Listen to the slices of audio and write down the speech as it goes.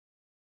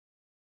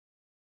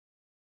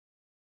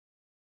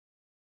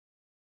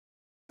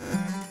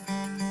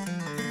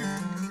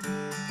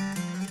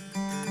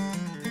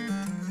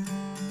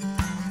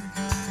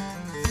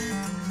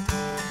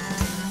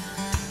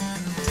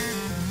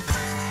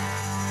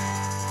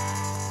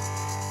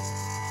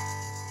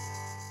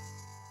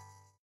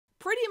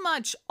Pretty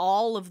much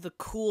all of the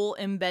cool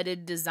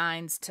embedded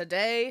designs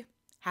today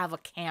have a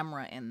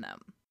camera in them.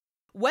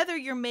 Whether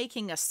you're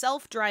making a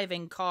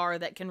self-driving car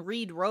that can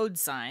read road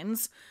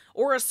signs,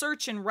 or a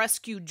search and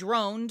rescue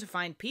drone to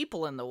find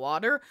people in the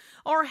water,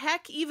 or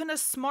heck, even a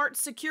smart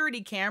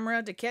security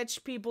camera to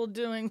catch people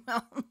doing,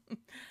 well,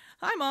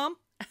 hi Mom.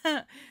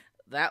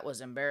 That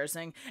was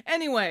embarrassing.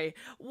 Anyway,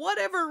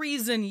 whatever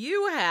reason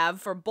you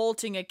have for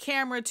bolting a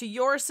camera to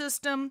your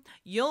system,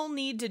 you'll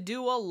need to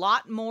do a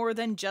lot more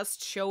than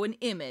just show an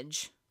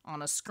image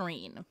on a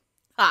screen.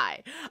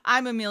 Hi,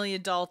 I'm Amelia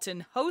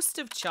Dalton, host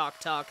of Chalk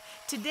Talk.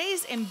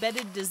 Today's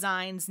embedded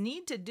designs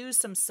need to do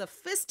some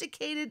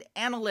sophisticated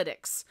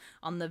analytics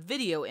on the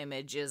video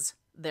images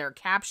they're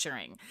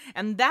capturing.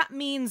 And that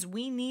means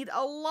we need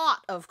a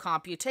lot of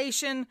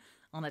computation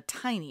on a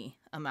tiny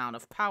amount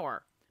of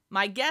power.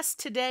 My guest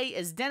today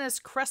is Dennis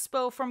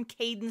Crespo from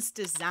Cadence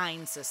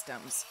Design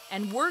Systems,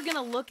 and we're going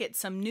to look at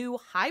some new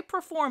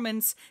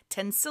high-performance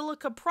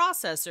Tensilica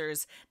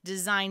processors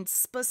designed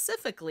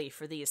specifically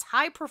for these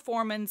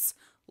high-performance,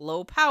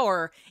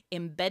 low-power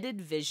embedded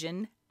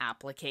vision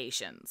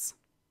applications.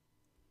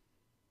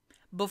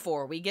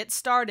 Before we get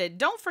started,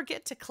 don't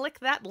forget to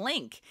click that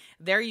link.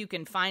 There you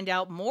can find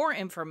out more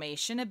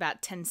information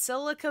about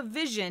Tensilica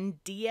Vision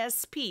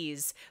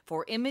DSPs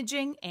for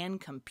imaging and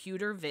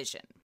computer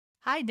vision.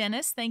 Hi,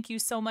 Dennis. Thank you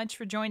so much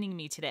for joining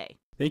me today.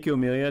 Thank you,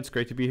 Amelia. It's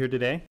great to be here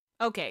today.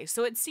 Okay,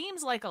 so it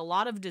seems like a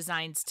lot of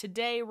designs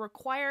today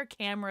require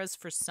cameras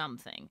for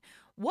something.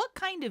 What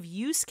kind of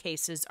use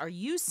cases are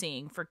you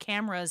seeing for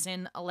cameras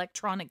in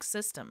electronic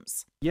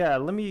systems? Yeah,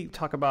 let me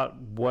talk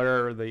about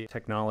where the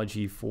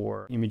technology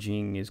for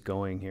imaging is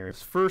going here.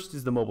 First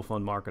is the mobile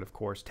phone market, of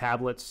course.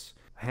 Tablets,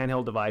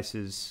 handheld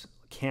devices,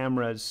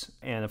 cameras,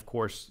 and of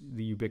course,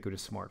 the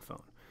ubiquitous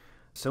smartphone.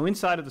 So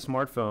inside of the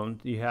smartphone,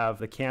 you have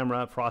the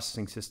camera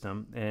processing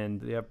system,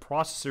 and you have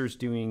processors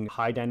doing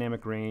high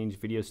dynamic range,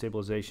 video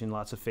stabilization,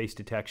 lots of face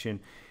detection,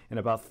 and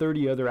about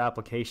 30 other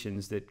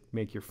applications that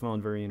make your phone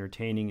very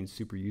entertaining and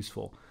super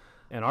useful.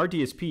 And our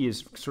DSP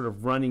is sort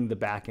of running the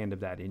back end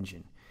of that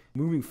engine.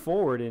 Moving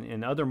forward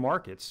in other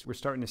markets, we're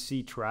starting to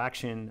see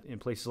traction in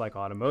places like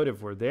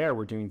automotive, where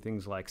we're doing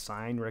things like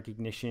sign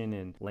recognition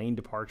and lane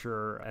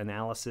departure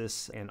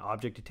analysis and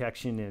object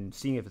detection and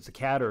seeing if it's a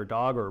cat or a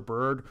dog or a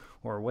bird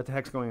or what the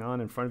heck's going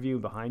on in front of you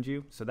and behind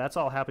you. So that's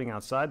all happening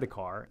outside the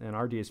car, and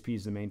our DSP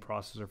is the main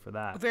processor for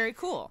that. Very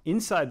cool.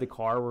 Inside the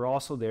car, we're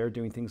also there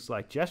doing things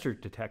like gesture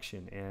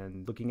detection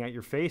and looking at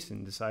your face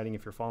and deciding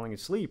if you're falling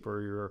asleep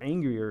or you're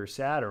angry or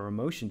sad, or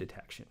emotion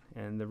detection.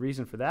 And the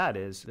reason for that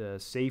is the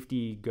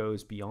safety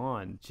goes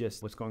beyond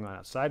just what's going on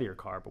outside of your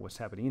car, but what's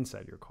happening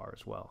inside your car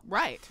as well.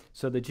 Right.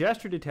 So the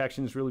gesture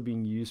detection is really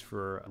being used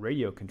for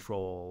radio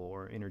control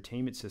or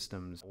entertainment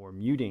systems or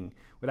muting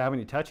without having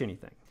to touch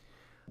anything.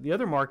 The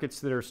other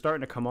markets that are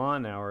starting to come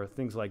on now are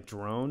things like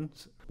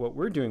drones. What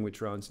we're doing with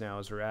drones now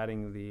is we're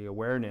adding the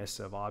awareness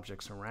of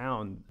objects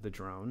around the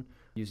drone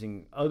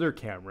using other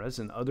cameras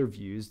and other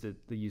views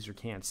that the user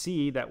can't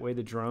see. That way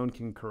the drone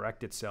can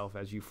correct itself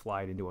as you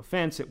fly it into a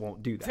fence. It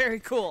won't do that. Very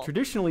cool.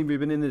 Traditionally, we've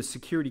been in the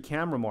security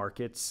camera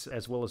markets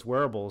as well as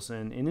wearables.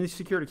 And in these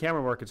security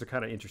camera markets are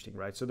kind of interesting,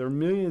 right? So there are a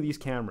million of these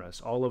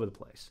cameras all over the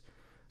place.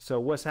 So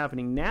what's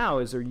happening now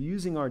is they're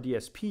using our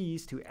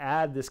DSPs to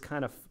add this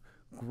kind of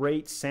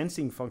great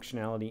sensing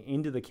functionality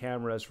into the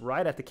cameras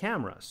right at the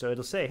camera. So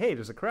it'll say, hey,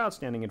 there's a crowd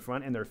standing in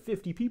front and there are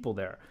 50 people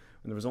there.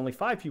 When there was only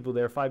 5 people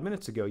there 5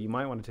 minutes ago, you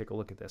might want to take a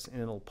look at this.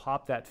 And it'll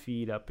pop that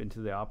feed up into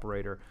the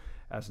operator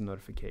as a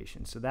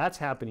notification. So that's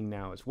happening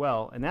now as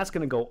well. And that's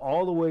going to go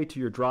all the way to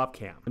your drop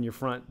cam on your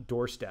front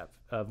doorstep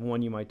of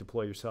one you might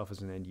deploy yourself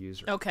as an end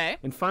user. Okay.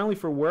 And finally,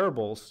 for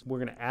wearables, we're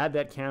going to add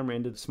that camera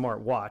into the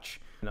smart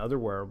watch and other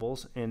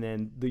wearables. And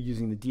then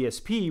using the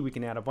DSP, we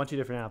can add a bunch of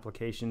different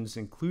applications,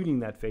 including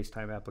that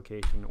FaceTime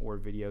application or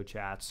video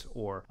chats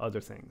or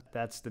other things.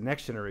 That's the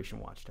next generation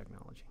watch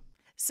technology.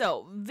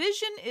 So,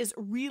 vision is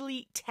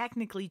really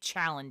technically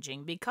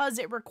challenging because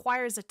it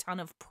requires a ton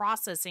of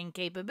processing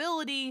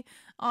capability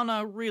on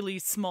a really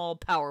small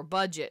power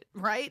budget,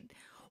 right?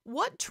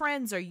 What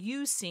trends are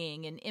you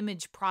seeing in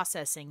image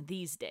processing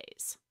these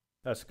days?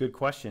 That's a good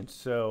question.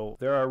 So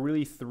there are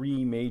really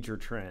 3 major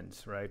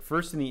trends, right?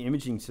 First, in the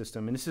imaging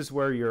system, and this is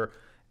where you're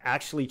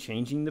actually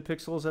changing the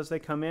pixels as they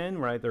come in,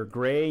 right? They're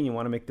gray and you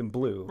want to make them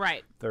blue.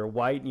 Right. They're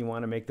white and you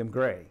want to make them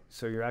gray.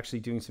 So you're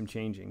actually doing some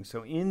changing.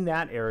 So in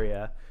that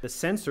area, the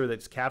sensor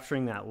that's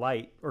capturing that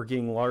light are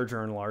getting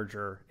larger and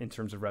larger in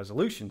terms of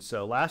resolution.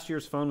 So last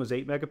year's phone was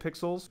 8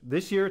 megapixels.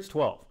 This year it's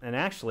 12. And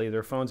actually there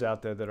are phones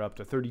out there that are up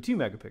to 32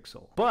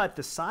 megapixel. But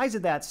the size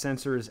of that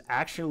sensor is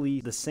actually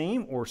the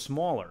same or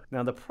smaller.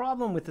 Now the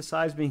problem with the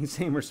size being the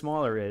same or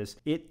smaller is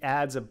it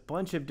adds a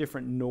bunch of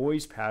different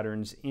noise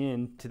patterns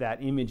into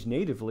that image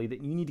natively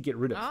that you need to get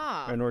rid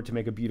of in order to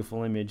make a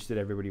beautiful image that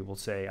everybody will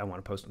say, I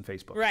want to post on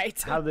Facebook.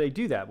 Right. How do they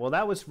do that? Well,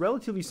 that was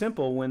relatively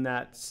simple when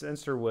that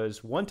sensor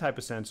was one type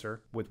of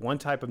sensor with one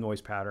type of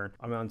noise pattern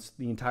amongst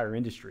the entire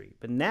industry.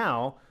 But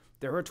now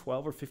there are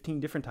 12 or 15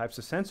 different types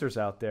of sensors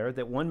out there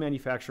that one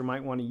manufacturer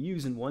might want to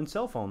use in one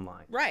cell phone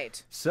line.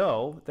 Right.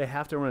 So they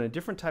have to run a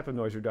different type of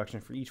noise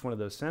reduction for each one of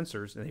those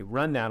sensors, and they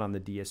run that on the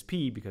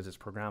DSP because it's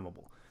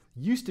programmable.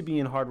 Used to be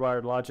in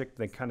hardwired logic.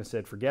 They kind of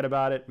said, forget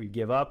about it. We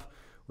give up.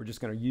 We're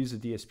just going to use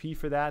the DSP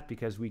for that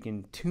because we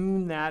can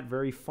tune that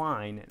very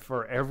fine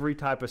for every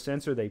type of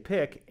sensor they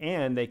pick,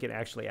 and they can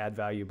actually add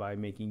value by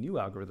making new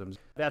algorithms.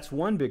 That's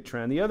one big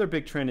trend. The other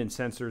big trend in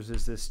sensors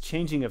is this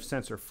changing of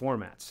sensor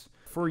formats.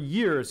 For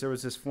years, there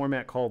was this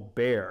format called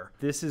Bear.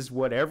 This is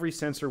what every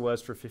sensor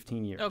was for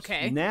 15 years.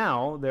 Okay.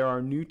 Now, there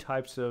are new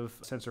types of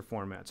sensor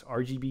formats.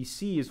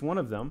 RGB-C is one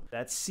of them.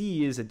 That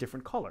C is a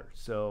different color.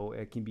 So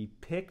it can be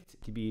picked.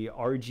 It can be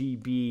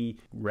RGB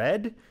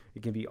red.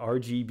 It can be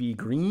RGB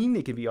green.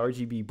 It can be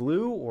RGB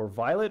blue or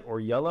violet or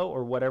yellow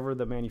or whatever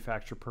the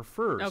manufacturer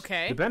prefers.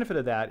 Okay. The benefit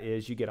of that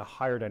is you get a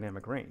higher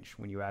dynamic range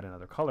when you add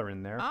another color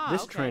in there.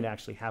 This trend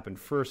actually happened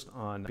first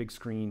on big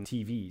screen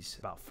TVs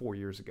about 4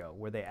 years ago,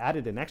 where they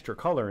added an extra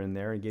color in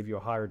there and gave you a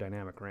higher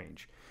dynamic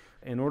range.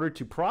 In order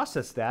to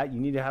process that, you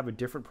need to have a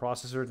different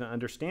processor that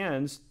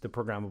understands the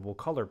programmable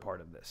color part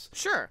of this.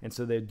 Sure. And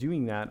so they're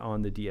doing that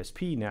on the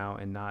DSP now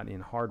and not in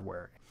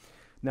hardware.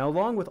 Now,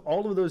 along with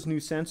all of those new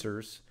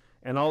sensors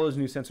and all those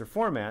new sensor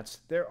formats,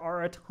 there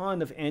are a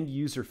ton of end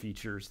user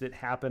features that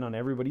happen on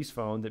everybody's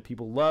phone that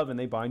people love and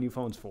they buy new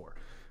phones for.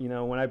 You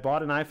know, when I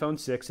bought an iPhone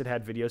 6, it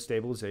had video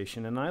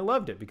stabilization, and I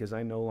loved it because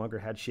I no longer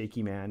had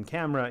shaky man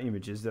camera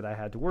images that I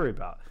had to worry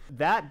about.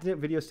 That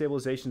video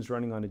stabilization is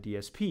running on a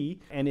DSP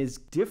and is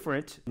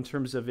different in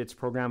terms of its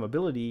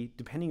programmability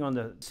depending on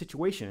the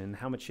situation and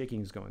how much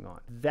shaking is going on.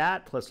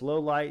 That plus low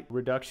light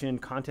reduction,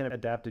 content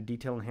adaptive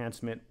detail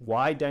enhancement,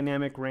 wide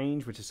dynamic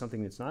range, which is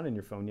something that's not in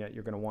your phone yet,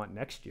 you're going to want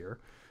next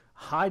year,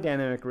 high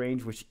dynamic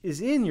range, which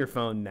is in your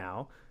phone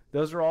now.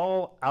 Those are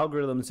all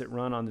algorithms that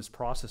run on this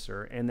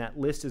processor, and that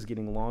list is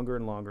getting longer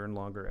and longer and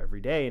longer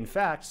every day. In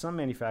fact, some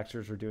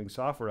manufacturers are doing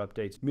software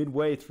updates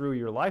midway through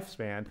your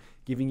lifespan,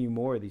 giving you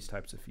more of these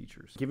types of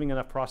features. Giving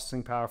enough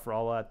processing power for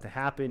all that to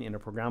happen in a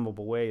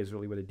programmable way is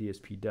really what a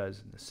DSP does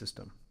in the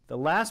system. The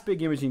last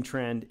big imaging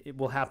trend, it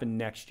will happen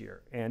next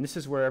year. And this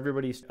is where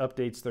everybody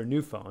updates their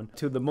new phone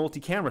to the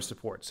multi-camera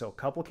support. So a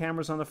couple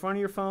cameras on the front of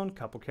your phone, a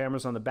couple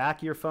cameras on the back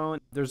of your phone.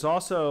 There's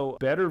also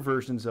better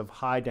versions of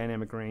high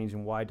dynamic range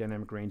and wide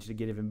dynamic range to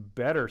get even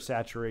better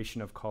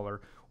saturation of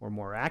color or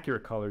more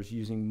accurate colors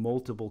using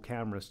multiple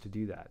cameras to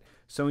do that.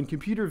 So in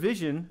computer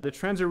vision, the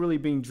trends are really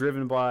being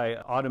driven by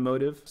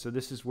automotive. So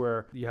this is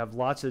where you have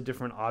lots of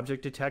different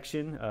object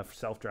detection for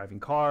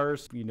self-driving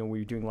cars, you know, where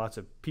you're doing lots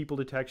of people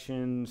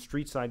detection,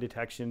 street side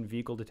detection,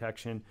 vehicle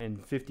detection,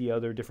 and 50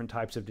 other different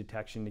types of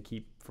detection to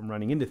keep from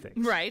running into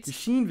things. Right.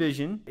 Machine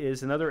vision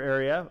is another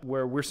area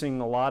where we're seeing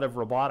a lot of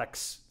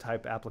robotics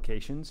type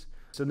applications.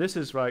 So this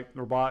is like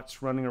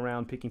robots running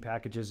around picking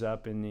packages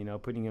up and, you know,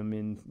 putting them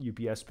in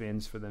UPS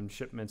bins for them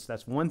shipments.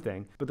 That's one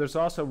thing. But there's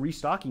also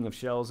restocking of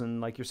shelves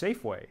in like your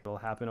Safeway. It'll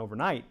happen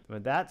overnight.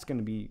 But that's going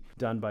to be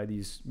done by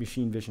these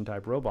machine vision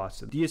type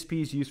robots. The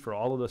DSP is used for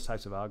all of those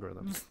types of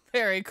algorithms.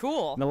 Very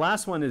cool. And the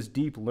last one is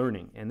deep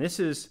learning. And this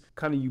is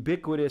kind of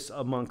ubiquitous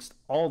amongst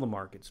all the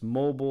markets,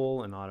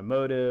 mobile and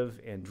automotive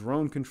and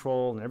drone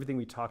control and everything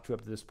we talked to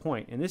up to this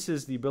point. And this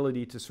is the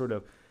ability to sort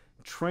of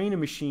train a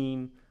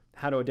machine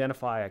how to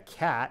identify a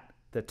cat,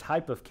 the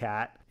type of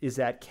cat. Is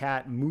that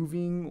cat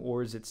moving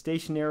or is it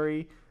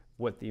stationary?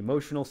 What the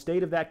emotional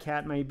state of that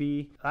cat may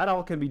be. That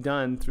all can be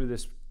done through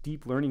this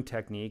deep learning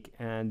technique,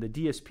 and the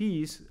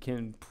DSPs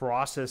can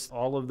process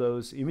all of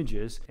those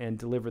images and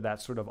deliver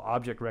that sort of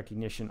object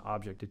recognition,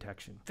 object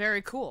detection.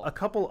 Very cool. A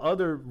couple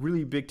other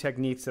really big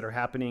techniques that are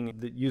happening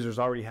that users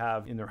already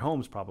have in their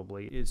homes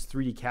probably is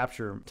 3D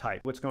capture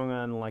type. What's going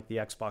on like the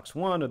Xbox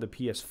One or the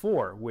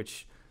PS4,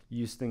 which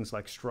use things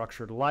like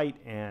structured light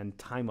and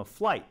time of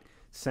flight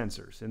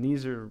sensors. And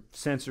these are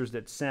sensors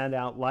that send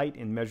out light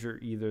and measure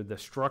either the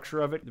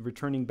structure of it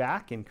returning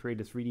back and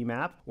create a 3D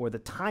map, or the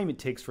time it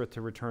takes for it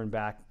to return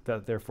back,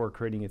 therefore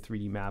creating a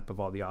 3D map of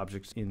all the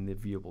objects in the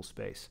viewable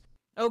space.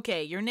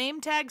 Okay, your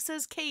name tag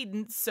says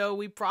Cadence, so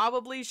we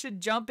probably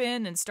should jump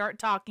in and start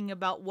talking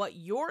about what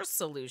your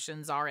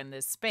solutions are in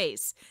this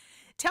space.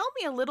 Tell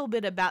me a little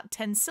bit about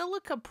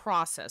Tensilica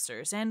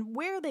processors and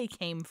where they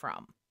came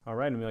from. All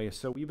right, Amelia.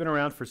 So we've been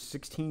around for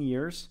 16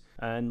 years,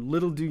 and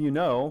little do you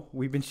know,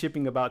 we've been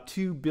shipping about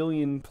 2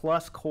 billion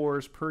plus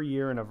cores per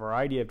year in a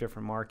variety of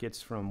different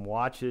markets, from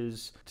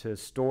watches to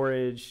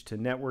storage to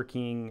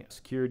networking,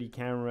 security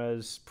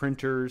cameras,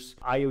 printers,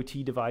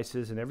 IoT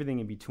devices, and everything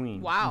in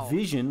between. Wow.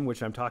 Vision,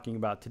 which I'm talking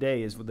about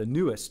today, is the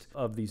newest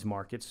of these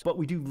markets, but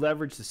we do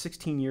leverage the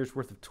 16 years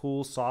worth of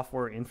tools,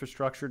 software,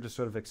 infrastructure to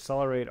sort of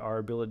accelerate our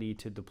ability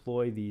to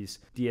deploy these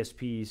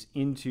DSPs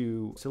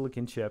into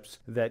silicon chips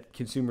that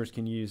consumers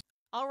can use.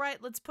 All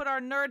right, let's put our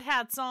nerd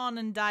hats on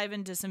and dive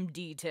into some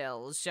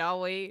details,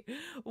 shall we?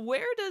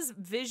 Where does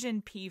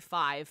Vision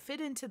P5 fit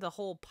into the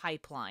whole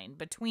pipeline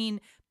between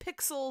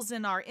pixels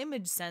in our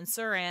image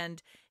sensor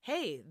and,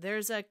 hey,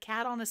 there's a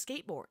cat on a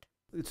skateboard?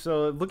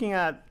 So looking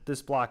at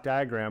this block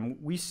diagram,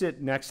 we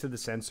sit next to the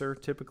sensor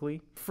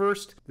typically.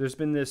 First, there's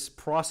been this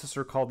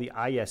processor called the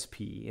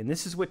ISP, and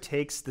this is what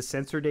takes the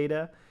sensor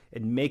data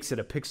and makes it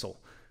a pixel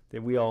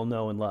that we all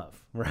know and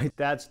love, right?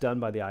 That's done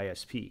by the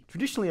ISP.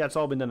 Traditionally, that's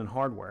all been done in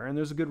hardware, and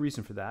there's a good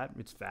reason for that.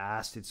 It's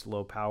fast, it's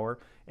low power,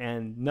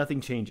 and nothing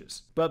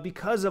changes. But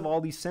because of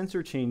all these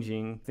sensor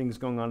changing things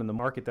going on in the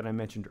market that I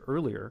mentioned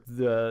earlier,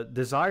 the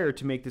desire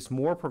to make this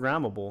more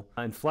programmable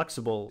and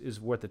flexible is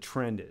what the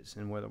trend is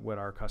and what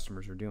our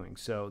customers are doing.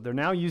 So they're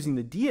now using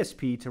the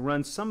DSP to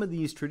run some of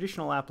these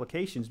traditional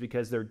applications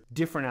because they're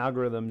different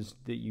algorithms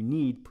that you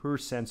need per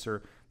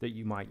sensor that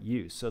you might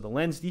use. So the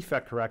lens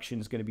defect correction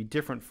is going to be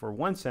different for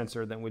one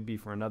sensor than would be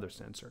for another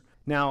sensor.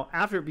 Now,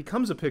 after it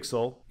becomes a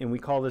pixel, and we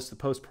call this the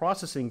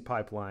post-processing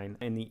pipeline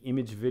and the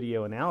image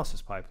video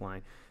analysis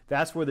pipeline,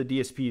 that's where the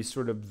DSP is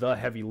sort of the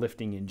heavy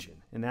lifting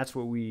engine. And that's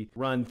where we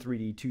run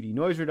 3D, 2D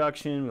noise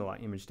reduction, a lot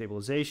of image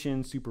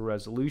stabilization, super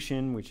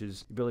resolution, which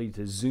is the ability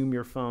to zoom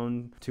your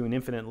phone to an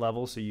infinite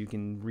level so you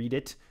can read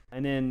it.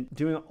 And then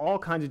doing all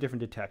kinds of different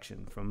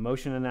detection, from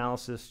motion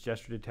analysis,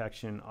 gesture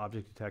detection,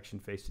 object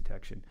detection, face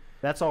detection.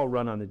 That's all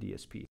run on the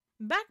DSP.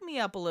 Back me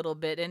up a little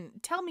bit and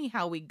tell me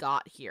how we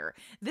got here.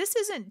 This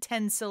isn't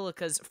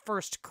Tensilica's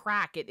first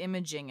crack at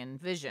imaging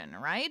and vision,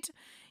 right?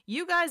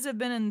 You guys have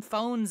been in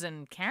phones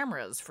and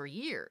cameras for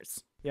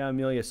years. Yeah,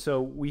 Amelia.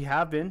 So we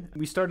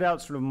started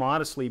out sort of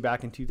modestly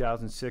back in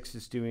 2006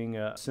 just doing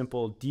a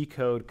simple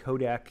decode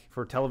codec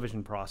for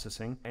television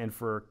processing and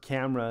for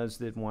cameras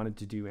that wanted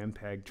to do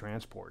MPEG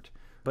transport.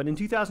 But in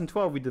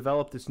 2012, we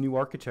developed this new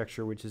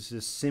architecture, which is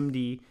this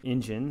SIMD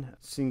engine,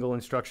 single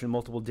instruction,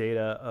 multiple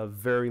data, a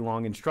very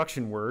long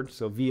instruction word,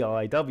 so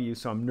VLIW,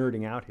 so I'm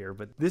nerding out here.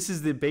 But this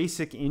is the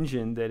basic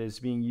engine that is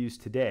being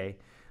used today.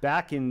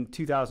 Back in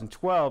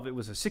 2012, it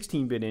was a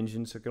 16-bit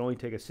engine, so it could only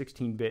take a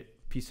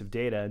 16-bit piece of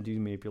data and do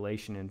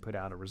manipulation and put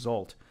out a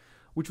result,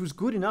 which was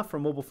good enough for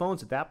mobile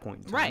phones at that point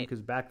in time, right?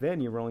 Because back then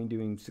you were only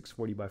doing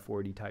 640 by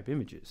 480 type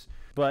images.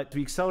 But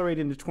we accelerated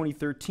into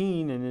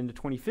 2013 and into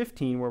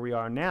 2015, where we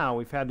are now,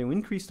 we've had to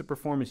increase the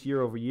performance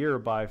year over year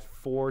by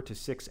 4 to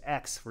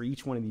 6x for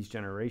each one of these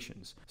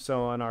generations.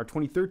 So on our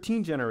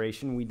 2013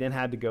 generation, we then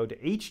had to go to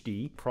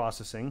HD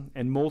processing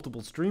and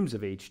multiple streams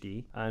of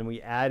HD, and we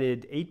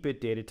added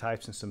 8-bit data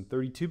types and some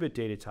 32-bit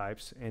data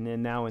types. And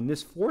then now in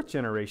this fourth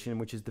generation,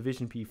 which is the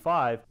Vision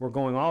P5, we're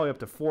going all the way up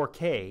to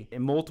 4K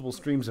and multiple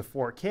streams of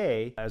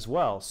 4K as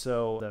well.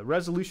 So the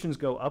resolutions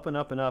go up and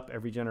up and up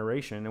every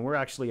generation, and we're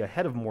actually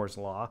ahead of Moore's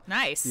law.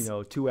 Nice.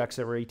 2x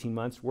every 18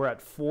 months. We're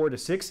at 4 to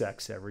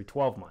 6x every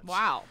 12 months.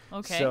 Wow.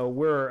 Okay. So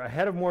we're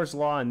ahead of Moore's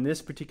law in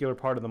this particular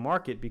part of the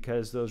market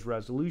because those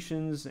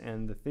resolutions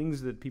and the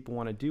things that people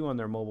want to do on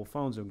their mobile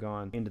phones have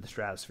gone into the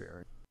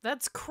stratosphere.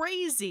 That's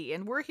crazy.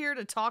 And we're here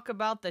to talk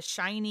about the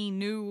shiny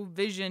new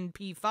Vision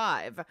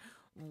P5.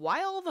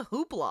 Why all the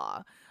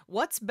hoopla?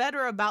 What's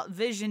better about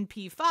Vision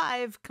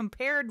P5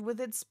 compared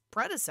with its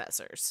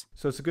predecessors?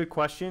 So it's a good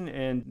question,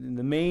 and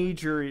the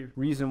major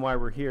reason why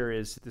we're here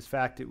is this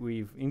fact that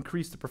we've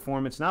increased the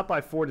performance not by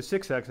 4 to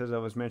 6x, as I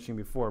was mentioning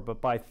before,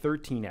 but by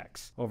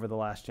 13x over the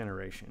last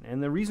generation.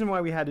 And the reason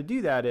why we had to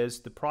do that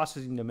is the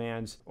processing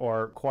demands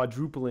are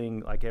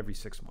quadrupling like every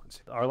 6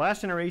 months. Our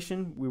last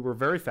generation, we were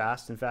very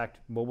fast. In fact,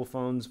 mobile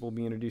phones will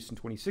be introduced in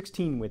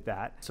 2016 with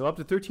that. So up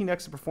to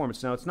 13x of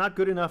performance. Now, it's not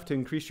good enough to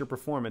increase your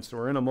performance.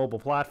 We're in a mobile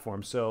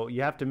platform, so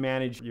you have to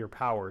manage your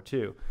power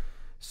too.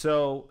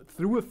 So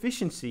through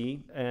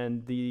efficiency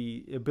and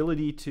the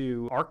ability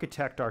to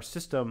architect our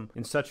system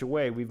in such a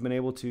way, we've been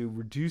able to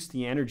reduce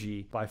the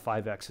energy by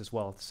 5x as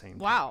well at the same time.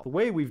 Wow. The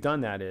way we've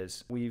done that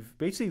is we've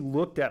basically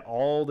looked at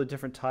all the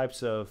different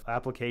types of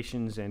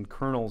applications and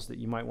kernels that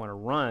you might want to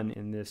run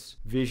in this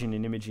vision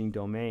and imaging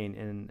domain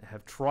and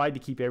have tried to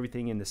keep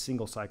everything in the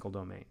single cycle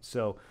domain.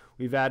 So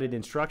we've added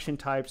instruction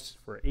types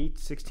for 8,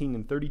 16,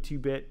 and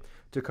 32-bit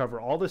to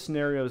cover all the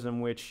scenarios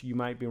in which you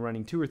might be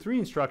running 2 or 3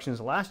 instructions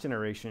the last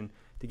generation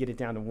to get it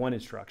down to 1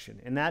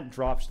 instruction, and that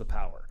drops the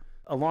power.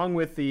 Along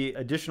with the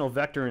additional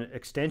vector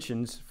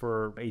extensions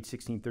for 8,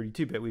 16,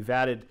 32-bit, we've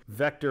added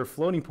vector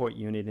floating point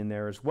unit in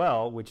there as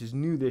well, which is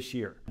new this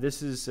year.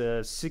 This is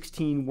a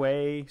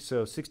 16-way,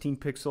 so 16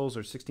 pixels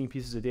or 16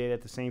 pieces of data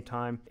at the same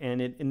time,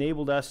 and it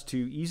enabled us to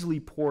easily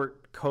port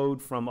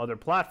code from other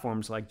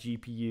platforms like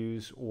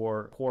GPUs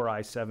or Core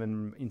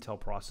i7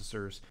 Intel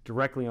processors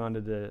directly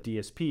onto the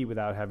DSP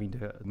without having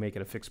to make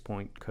it a fixed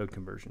point code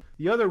conversion.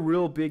 The other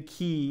real big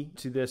key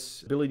to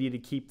this ability to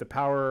keep the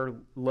power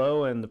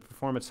low and the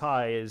performance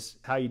high is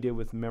how you deal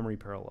with memory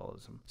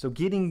parallelism. So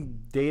getting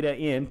data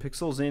in and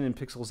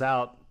pixels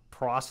out,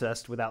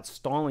 processed without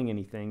stalling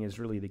anything is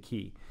really the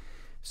key.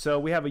 So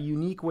we have a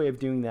unique way of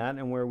doing that,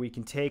 and where we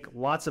can take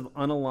lots of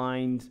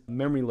unaligned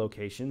memory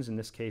locations. In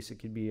this case, it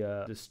could be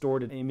a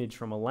distorted image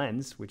from a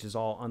lens, which is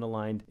all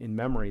unaligned in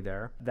memory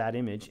there, that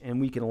image,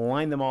 and we can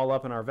line them all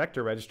up in our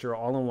vector register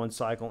all in one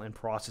cycle and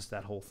process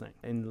that whole thing.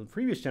 In the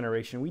previous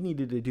generation, we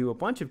needed to do a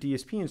bunch of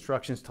DSP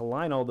instructions to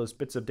line all those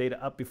bits of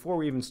data up before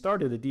we even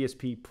started the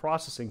DSP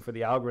processing for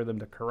the algorithm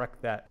to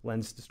correct that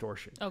lens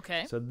distortion.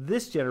 Okay. So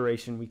this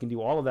generation, we can do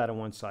all of that in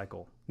one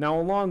cycle. Now,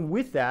 along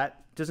with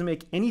that, it doesn't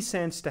make any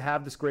sense to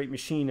have this great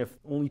machine if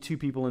only 2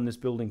 people in this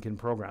building can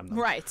program them.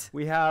 Right.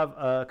 We have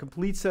a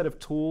complete set of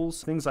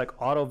tools, things like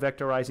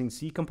auto-vectorizing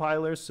C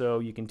compilers, so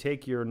you can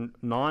take your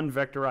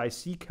non-vectorized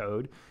C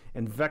code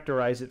and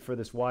vectorize it for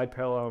this wide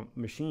parallel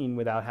machine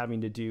without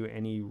having to do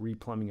any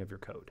replumbing of your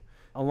code.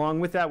 Along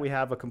with that, we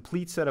have a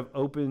complete set of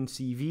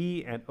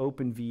OpenCV and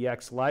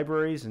OpenVX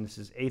libraries, and this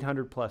is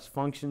 800 plus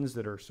functions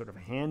that are sort of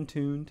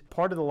hand-tuned.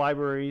 Part of the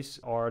libraries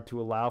are to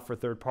allow for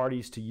third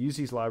parties to use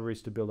these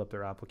libraries to build up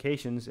their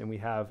applications, and we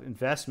have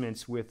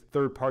investments with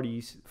third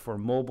parties for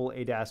mobile,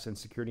 ADAS, and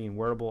security and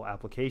wearable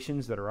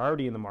applications that are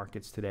already in the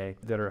markets today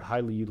that are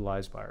highly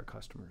utilized by our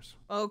customers.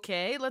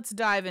 Okay, let's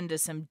dive into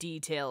some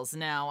details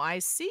now. I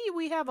see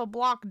we have a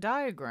block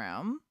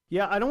diagram.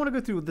 Yeah, I don't want to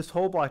go through this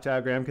whole block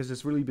diagram because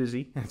it's really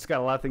busy. It's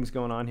got a lot of things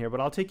going on here, but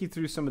I'll take you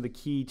through some of the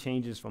key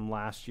changes from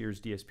last year's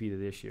DSP to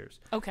this year's.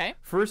 Okay.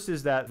 First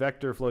is that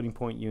vector floating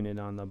point unit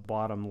on the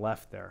bottom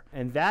left there.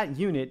 And that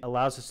unit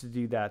allows us to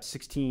do that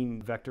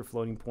 16 vector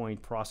floating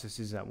point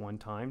processes at one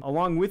time.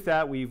 Along with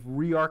that, we've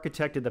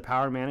re-architected the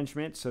power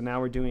management. So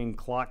now we're doing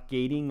clock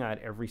gating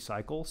at every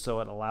cycle. So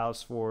it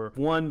allows for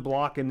one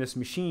block in this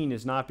machine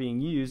is not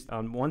being used.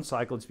 On one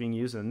cycle, it's being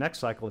used, and the next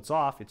cycle, it's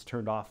off, it's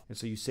turned off. And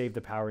so you save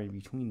the power in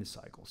between the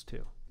cycles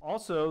too.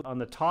 Also, on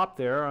the top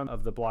there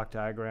of the block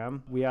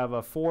diagram, we have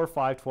a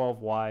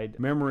 512 wide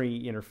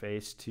memory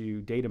interface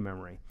to data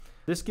memory.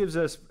 This gives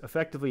us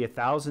effectively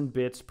 1,000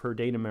 bits per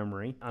data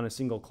memory on a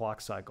single clock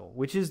cycle,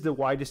 which is the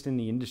widest in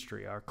the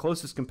industry. Our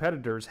closest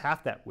competitor is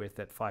half that width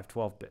at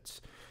 512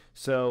 bits.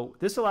 So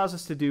this allows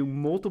us to do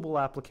multiple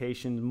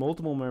applications,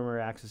 multiple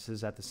memory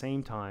accesses at the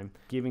same time,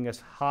 giving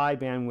us high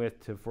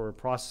bandwidth for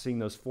processing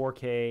those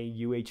 4K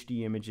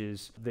UHD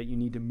images that you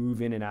need to move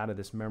in and out of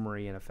this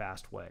memory in a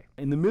fast way.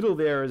 In the middle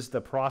there is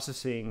the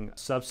processing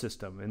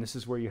subsystem, and this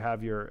is where you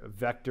have your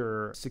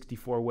vector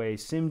 64-way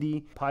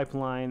SIMD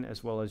pipeline,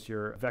 as well as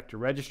your vector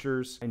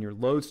registers and your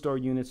load store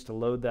units to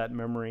load that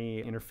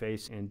memory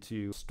interface and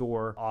to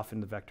store off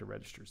in the vector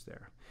registers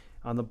there.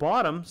 On the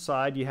bottom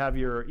side, you have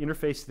your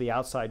interface to the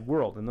outside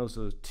world, and those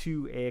are the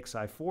 2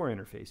 AXI4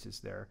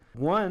 interfaces there.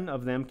 One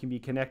of them can be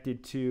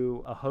connected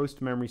to a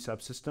host memory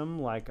subsystem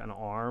like an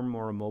ARM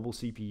or a mobile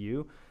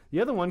CPU.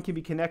 The other one can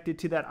be connected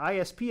to that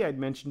ISP I'd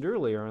mentioned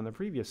earlier on the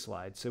previous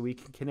slide, so we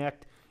can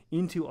connect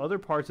into other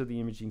parts of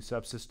the imaging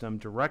subsystem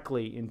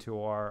directly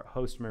into our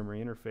host memory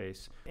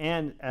interface,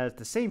 and at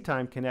the same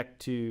time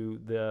connect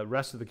to the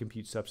rest of the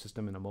compute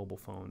subsystem in a mobile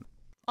phone.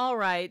 All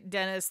right,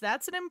 Dennis,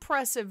 that's an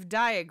impressive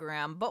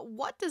diagram, but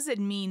what does it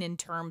mean in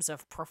terms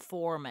of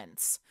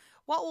performance?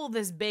 What will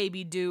this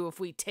baby do if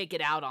we take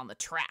it out on the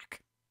track?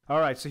 All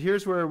right, so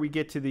here's where we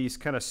get to these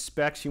kind of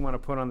specs you want to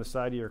put on the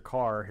side of your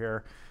car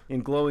here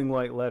in glowing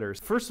white letters.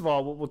 First of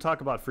all, we'll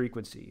talk about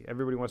frequency.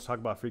 Everybody wants to talk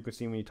about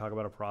frequency when you talk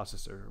about a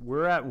processor.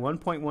 We're at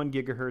 1.1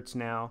 gigahertz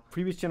now.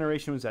 Previous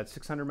generation was at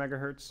 600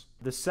 megahertz.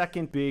 The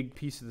second big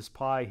piece of this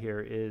pie here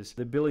is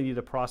the ability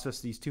to process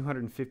these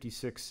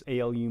 256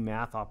 ALU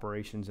math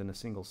operations in a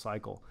single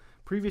cycle.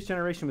 Previous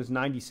generation was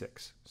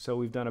 96, so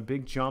we've done a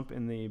big jump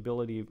in the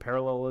ability of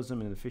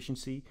parallelism and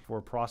efficiency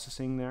for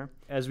processing there.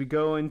 As we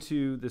go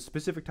into the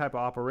specific type of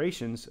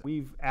operations,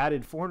 we've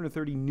added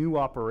 430 new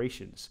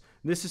operations.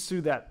 This is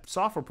through that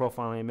software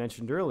profiling I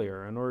mentioned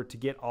earlier in order to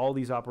get all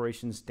these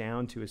operations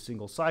down to a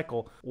single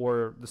cycle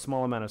or the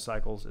small amount of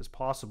cycles as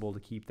possible to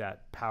keep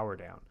that power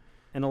down.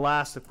 And the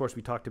last, of course,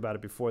 we talked about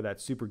it before,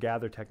 that super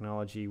gather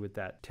technology with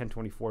that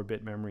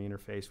 1024-bit memory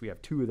interface. We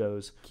have 2 of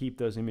those, keep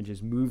those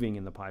images moving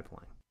in the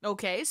pipeline.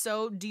 Okay,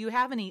 so do you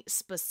have any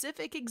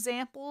specific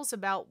examples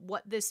about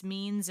what this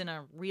means in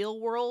a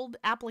real-world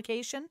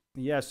application?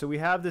 Yeah, so we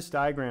have this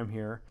diagram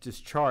here,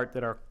 this chart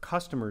that our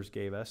customers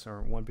gave us,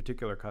 or one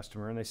particular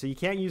customer, and they say, you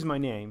can't use my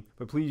name,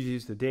 but please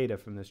use the data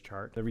from this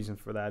chart. The reason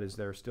for that is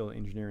they're still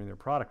engineering their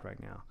product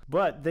right now.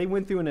 But they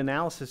went through an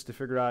analysis to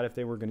figure out if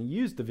they were going to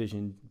use the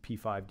Vision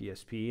P5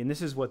 DSP, and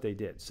this is what they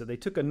did. So they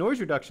took a noise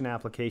reduction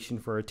application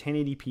for a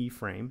 1080p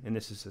frame, and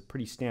this is a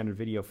pretty standard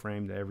video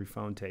frame that every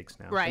phone takes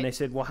now. Right. And they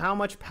said, well, how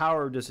much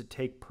power does it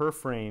take per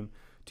frame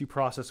to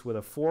process with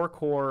a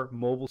 4-core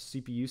mobile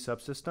CPU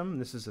subsystem?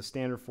 This is a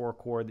standard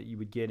 4-core that you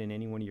would get in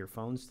any one of your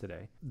phones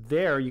today.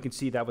 There you can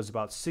see that was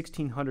about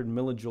 1600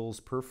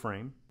 millijoules per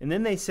frame. And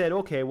then they said,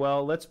 okay,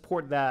 well, let's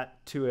port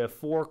that to a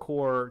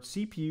 4-core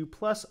CPU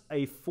plus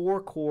a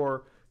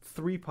 4-core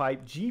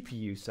 3-pipe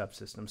GPU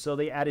subsystem. So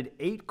they added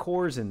 8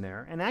 cores in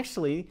there, and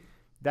actually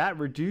that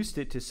reduced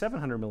it to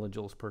 700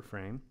 millijoules per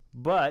frame.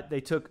 But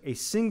they took a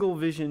single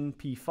Vision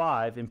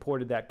P5,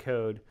 imported that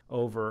code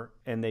over,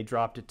 and they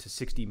dropped it to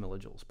 60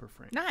 millijoules per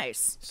frame.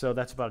 Nice. So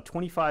that's about a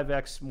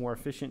 25x more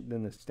efficient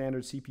than the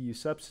standard CPU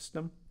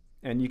subsystem.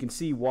 And you can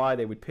see why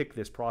they would pick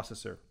this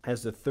processor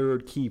as the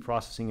third key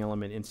processing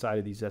element inside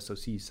of these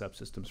SoC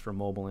subsystems for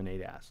mobile and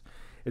ADAS,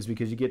 is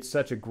because you get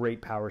such a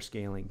great power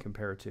scaling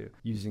compared to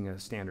using a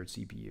standard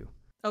CPU.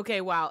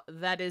 Okay, wow,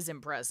 that is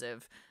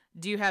impressive.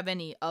 Do you have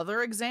any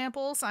other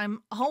examples?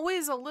 I'm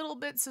always a little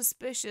bit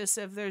suspicious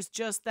if there's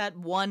just that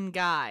one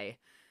guy.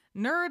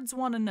 Nerds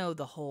want to know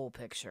the whole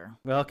picture.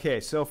 Okay,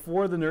 so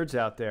for the nerds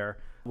out there,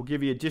 we'll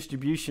give you a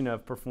distribution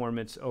of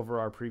performance over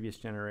our previous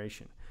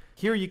generation.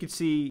 Here you can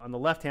see on the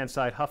left-hand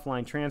side,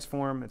 Huff-line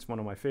transform. It's one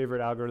of my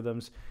favorite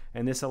algorithms.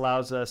 And this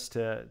allows us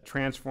to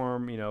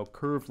transform,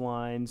 curved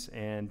lines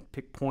and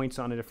pick points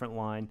on a different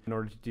line in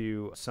order to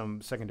do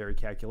some secondary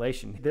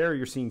calculation. There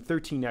you're seeing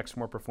 13x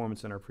more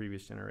performance than our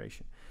previous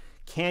generation.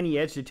 Canny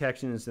edge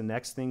detection is the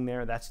next thing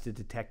there. That's to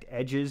detect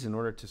edges in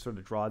order to sort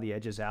of draw the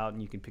edges out,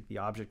 and you can pick the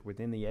object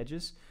within the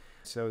edges.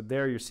 So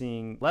there you're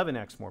seeing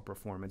 11x more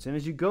performance. And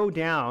as you go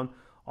down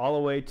all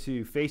the way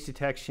to face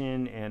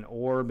detection and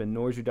orb and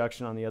noise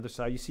reduction on the other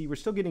side, you see we're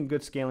still getting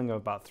good scaling of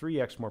about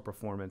 3x more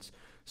performance.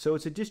 So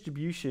it's a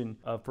distribution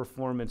of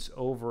performance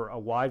over a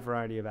wide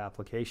variety of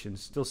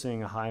applications, still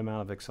seeing a high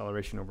amount of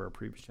acceleration over our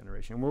previous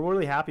generation. And we're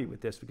really happy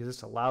with this because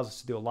this allows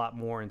us to do a lot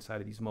more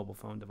inside of these mobile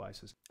phone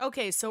devices.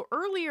 Okay, so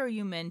earlier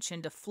you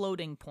mentioned a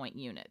floating point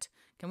unit.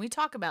 Can we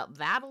talk about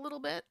that a little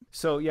bit?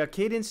 So yeah,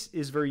 Cadence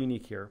is very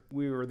unique here.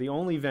 We were the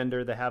only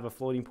vendor that have a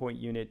floating point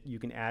unit you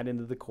can add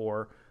into the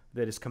core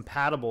that is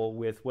compatible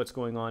with what's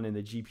going on in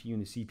the GPU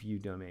and the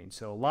CPU domain.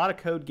 So a lot of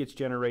code gets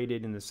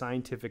generated in the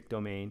scientific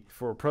domain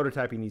for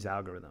prototyping these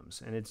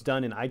algorithms, and it's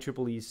done in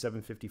IEEE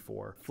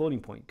 754 floating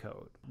point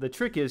code. The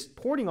trick is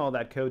porting all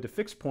that code to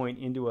fixed point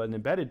into an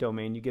embedded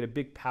domain. You get a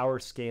big power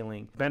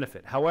scaling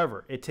benefit.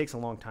 However, it takes a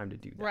long time to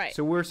do that. Right.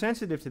 So we're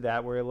sensitive to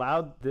that. We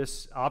allowed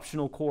this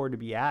optional core to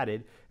be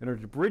added in order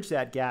to bridge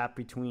that gap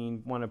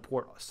between wanting to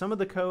port some of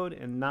the code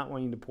and not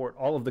wanting to port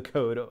all of the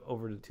code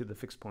over to the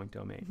fixed point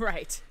domain.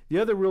 Right. The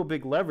other real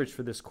big leverage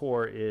for this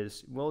core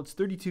is, well, it's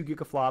 32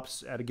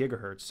 gigaflops at a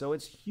gigahertz, so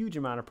it's a huge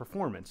amount of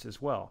performance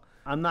as well.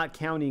 I'm not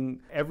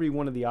counting every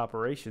one of the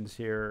operations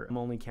here. I'm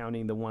only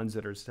counting the ones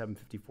that are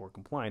 754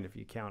 compliant. If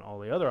you count all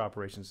the other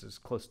operations, it's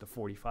close to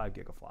 45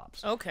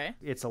 gigaflops. Okay.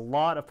 It's a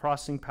lot of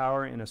processing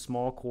power in a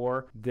small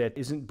core that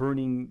isn't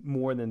burning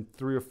more than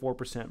 3 or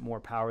 4% more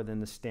power than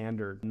the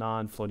standard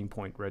non-floating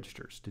point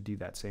registers to do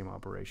that same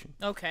operation.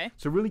 Okay.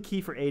 So really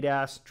key for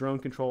ADAS, drone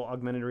control,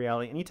 augmented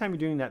reality. Anytime you're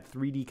doing that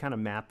 3D kind of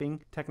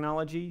mapping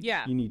technology,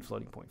 you need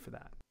floating point for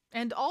that.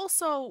 And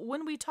also,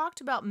 when we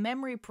talked about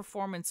memory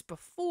performance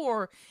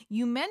before,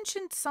 you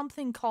mentioned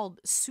something called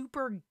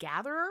Super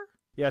Gatherer?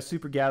 Yeah,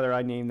 Super Gatherer,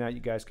 I named that.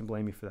 You guys can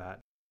blame me for that.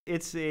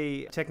 It's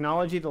a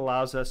technology that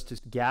allows us to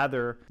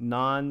gather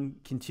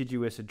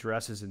non-contiguous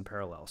addresses in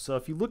parallel. So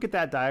if you look at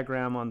that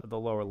diagram on the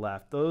lower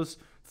left, those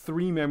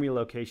 3 memory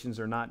locations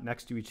are not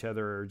next to each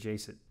other or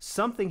adjacent.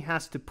 Something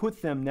has to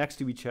put them next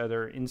to each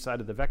other inside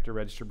of the vector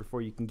register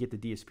before you can get the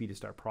DSP to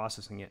start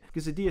processing it,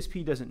 because the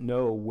DSP doesn't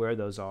know where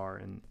those are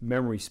in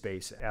memory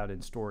space out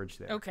in storage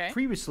there. Okay.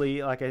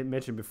 Previously, like I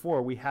mentioned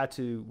before, we had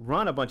to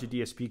run a bunch of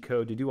DSP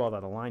code to do all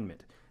that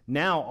alignment.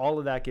 Now all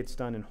of that gets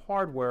done in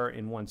hardware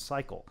in one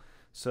cycle.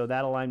 So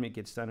that alignment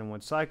gets done in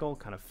one cycle,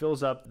 kind of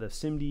fills up the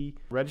SIMD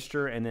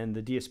register, and then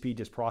the DSP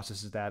just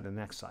processes that in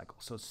the next cycle.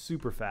 So it's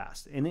super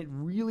fast. And it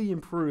really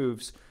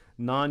improves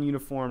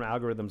non-uniform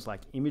algorithms like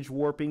image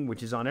warping,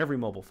 which is on every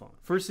mobile phone.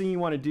 First thing you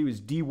want to do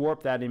is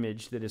de-warp that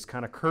image that is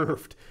kind of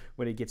curved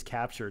when it gets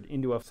captured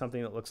into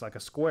something that looks like a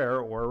square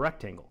or a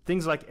rectangle.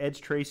 Things like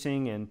edge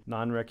tracing and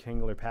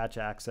non-rectangular patch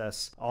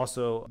access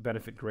also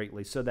benefit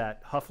greatly. So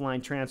that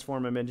Huff-line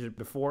transform I mentioned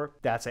before,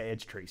 that's an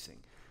edge tracing.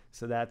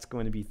 So that's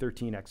going to be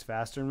 13x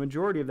faster, and the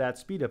majority of that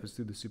speed up is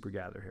through the Super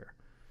Gather here.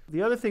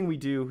 The other thing we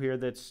do here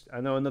that's, I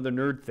know, another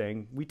nerd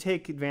thing, we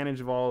take advantage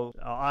of all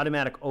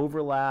automatic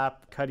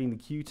overlap, cutting the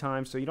queue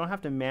time, so you don't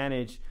have to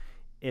manage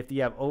if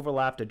you have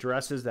overlapped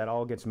addresses. That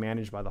all gets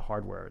managed by the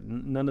hardware.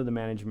 None of the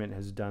management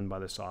is done by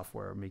the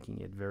software, making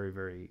it very,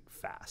 very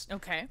fast.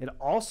 Okay. It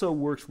also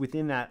works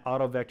within that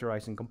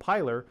auto-vectorizing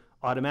compiler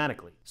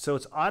automatically. So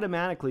it's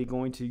automatically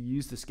going to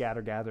use the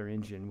scatter gather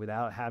engine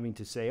without having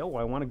to say, oh,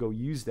 I want to go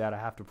use that. I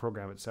have to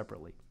program it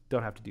separately.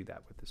 Don't have to do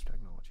that with this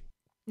technology.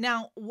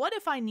 Now, what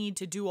if I need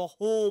to do a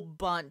whole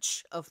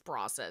bunch of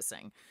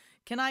processing?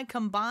 Can I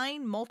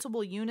combine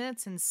multiple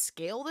units and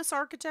scale this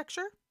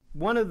architecture?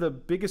 One of the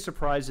biggest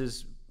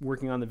surprises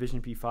working on the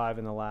Vision P5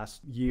 in the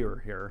last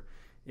year here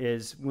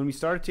is when we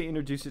started to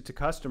introduce it to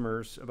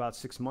customers about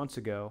 6 months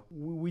ago,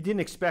 we didn't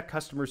expect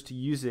customers to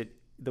use it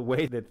the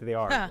way that they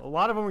are. A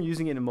lot of them are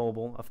using it in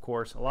mobile, of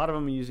course. A lot of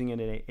them are using it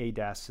in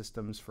ADAS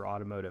systems for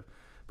automotive.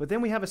 But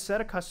then we have a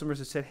set of customers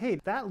that said, hey,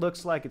 that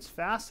looks like it's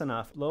fast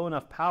enough, low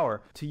enough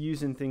power to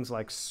use in things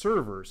like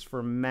servers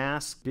for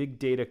mass big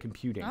data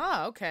computing.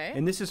 Ah, okay.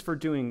 And this is for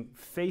doing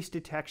face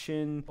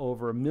detection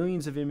over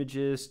millions of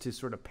images to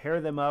sort of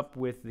pair them up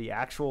with the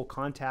actual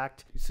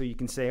contact. So you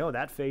can say, oh,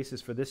 that face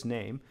is for this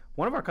name.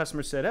 One of our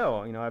customers said,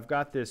 oh, I've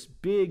got this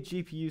big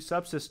GPU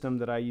subsystem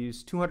that I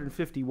use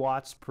 250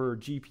 watts per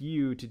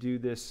GPU to do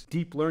this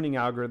deep learning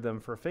algorithm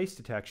for face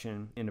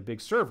detection in a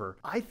big server.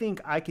 I think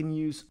I can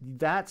use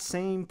that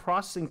same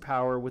processing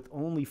power with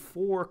only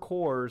 4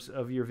 cores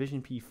of your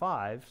Vision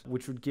P5,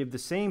 which would give the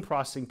same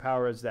processing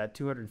power as that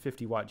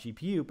 250 watt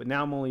GPU, but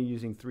now I'm only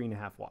using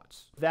 3.5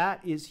 watts. That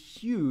is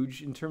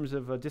huge in terms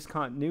of a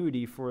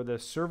discontinuity for the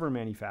server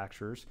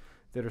manufacturers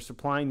that are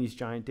supplying these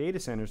giant data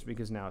centers,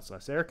 because now it's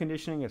less air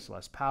conditioning, it's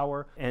less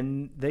power.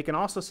 And they can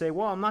also say,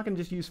 well, I'm not going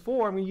to just use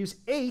 4, I'm going to use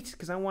 8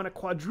 because I want to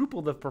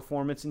quadruple the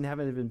performance and have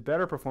an even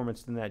better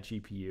performance than that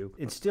GPU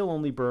and still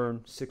only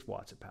burn 6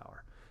 watts of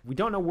power. We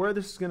don't know where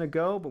this is going to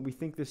go, but we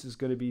think this is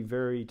going to be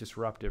very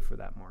disruptive for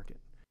that market.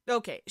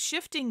 Okay,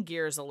 shifting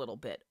gears a little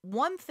bit.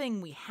 One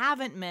thing we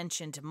haven't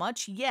mentioned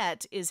much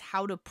yet is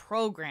how to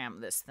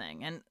program this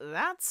thing, and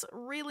that's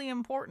really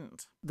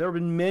important. There have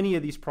been many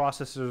of these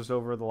processors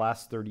over the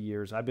last 30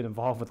 years. I've been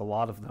involved with a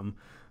lot of them.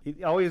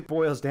 It always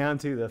boils down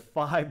to the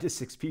 5 to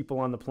 6 people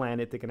on the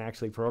planet that can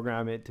actually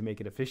program it to make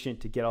it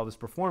efficient, to get all this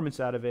performance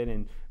out of it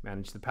and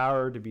manage the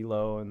power to be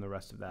low and the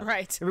rest of that.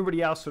 Right.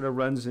 Everybody else sort of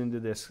runs into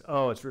this,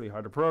 oh, it's really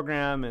hard to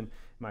program and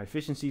my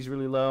efficiency is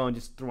really low and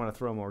just want to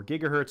throw more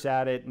gigahertz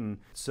at it. And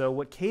so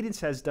what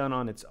Cadence has done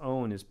on its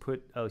own is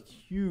put a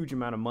huge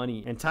amount of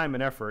money and time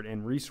and effort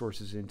and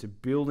resources into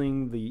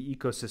building the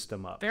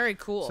ecosystem up. Very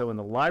cool. So in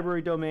the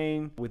library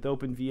domain with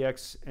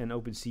OpenVX and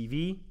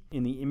OpenCV,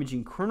 in the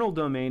imaging kernel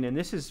domain, and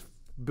this is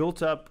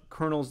built up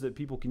kernels that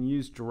people can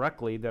use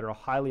directly that are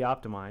highly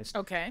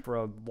optimized for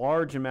a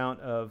large amount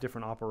of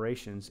different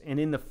operations.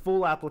 And in the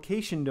full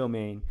application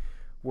domain,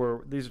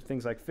 where these are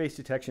things like face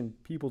detection,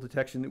 people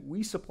detection, that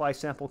we supply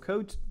sample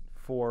code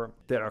for,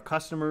 that our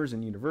customers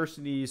and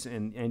universities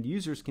and end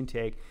users can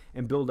take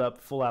and build up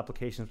full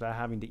applications without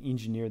having to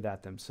engineer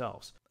that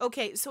themselves.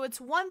 Okay, so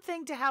it's one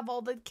thing to have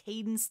all the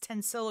Cadence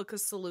Tensilica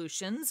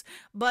solutions,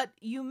 but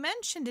you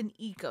mentioned an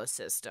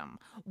ecosystem.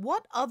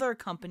 What other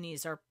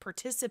companies are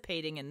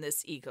participating in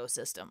this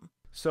ecosystem?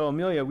 So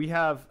Amelia, we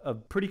have a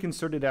pretty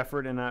concerted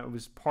effort, and I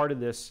was part of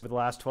this for the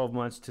last 12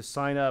 months, to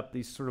sign up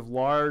these sort of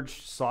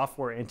large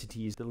software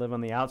entities that live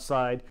on the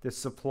outside that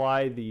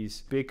supply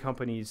these big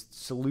companies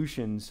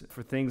solutions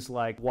for things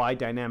like wide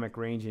dynamic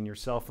range in your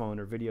cell phone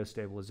or video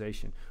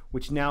stabilization,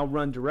 which now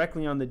run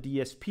directly on the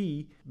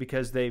DSP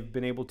because they've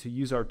been able to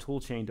use our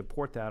toolchain to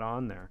port that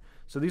on there.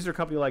 So these are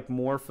companies like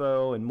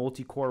Morpho and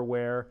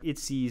Multicoreware,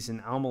 Itsees and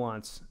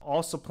Almalance,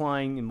 all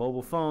supplying in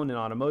mobile phone and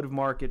automotive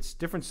markets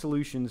different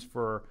solutions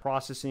for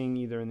processing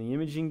either in the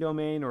imaging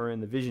domain or in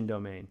the vision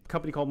domain. A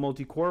company called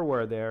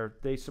Multicoreware there,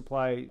 they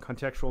supply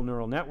contextual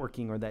neural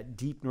networking, or that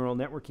deep neural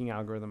networking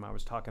algorithm I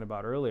was talking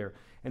about earlier.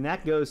 And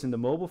that goes into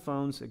mobile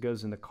phones, it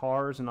goes into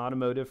cars and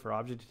automotive for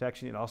object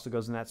detection, it also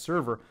goes in that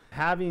server.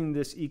 Having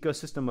this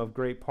ecosystem of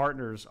great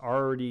partners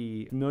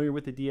already familiar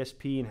with the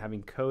DSP and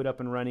having code up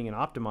and running and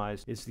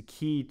optimized is the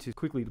key to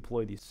quickly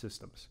deploy these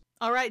systems.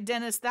 All right,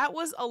 Dennis, that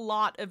was a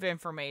lot of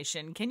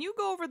information. Can you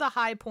go over the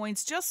high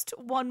points just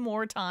one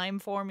more time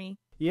for me?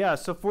 Yeah,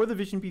 so for the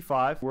Vision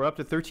P5, we're up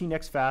to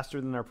 13x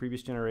faster than our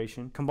previous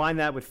generation. Combine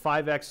that with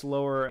 5x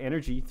lower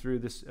energy through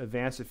this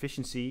advanced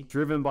efficiency,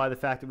 driven by the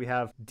fact that we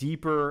have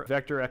deeper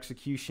vector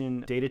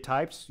execution data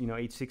types,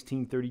 8,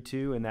 16,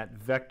 32, and that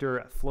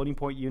vector floating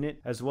point unit,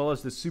 as well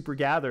as the super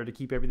gather to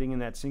keep everything in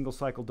that single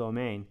cycle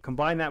domain.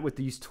 Combine that with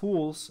these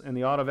tools and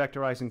the auto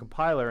vectorizing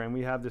compiler, and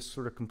we have this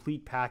sort of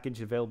complete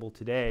package available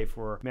today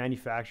for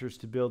manufacturers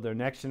to build their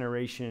next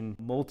generation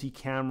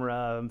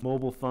multi-camera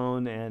mobile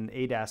phone and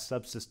ADAS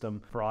subsystem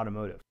for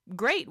automotive.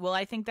 Great. Well,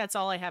 I think that's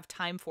all I have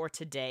time for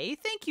today.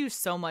 Thank you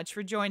so much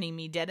for joining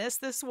me, Dennis.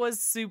 This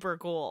was super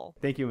cool.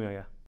 Thank you,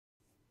 Amelia.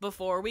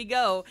 Before we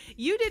go,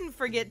 you didn't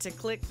forget to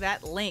click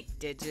that link,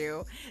 did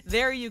you?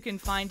 There you can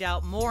find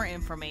out more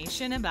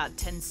information about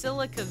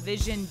Tensilica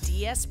Vision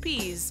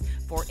DSPs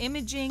for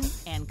imaging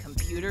and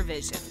computer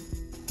vision.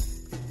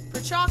 For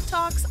Chalk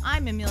Talks,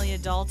 I'm Amelia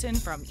Dalton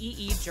from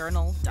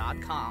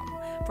eejournal.com.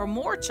 For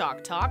more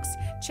Chalk Talks,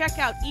 check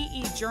out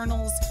EE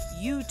Journal's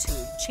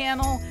YouTube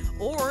channel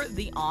or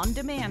the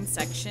on-demand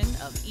section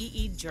of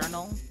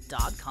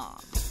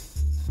eejournal.com.